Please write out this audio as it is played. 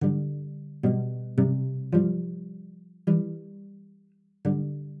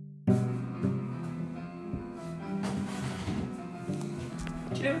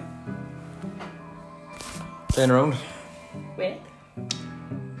Playing around? With?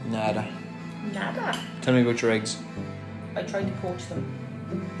 Nada. Nada. Tell me about your eggs. I tried to poach them.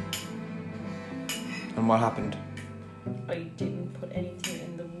 And what happened? I didn't put anything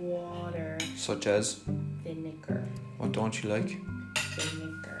in the water. Such as? Vinegar. What don't you like?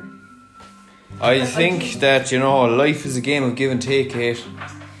 Vinegar. I think that, life is a game of give and take, Kate.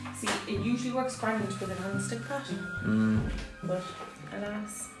 See, it usually works grand with a non-stick pot. But,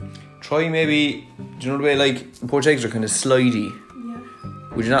 alas. Try maybe, do you know the way like poached eggs are kind of slidey? Yeah.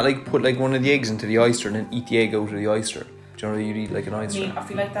 Would you not like put like one of the eggs into the oyster and then eat the egg out of the oyster? Do you know you'd eat like an oyster? I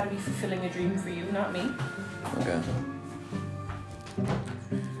feel like that'd be fulfilling a dream for you, not me. Okay.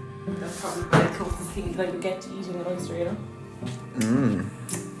 That's probably the closest thing that I would get to eating an oyster, Mmm.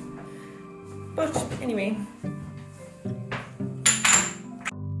 But anyway,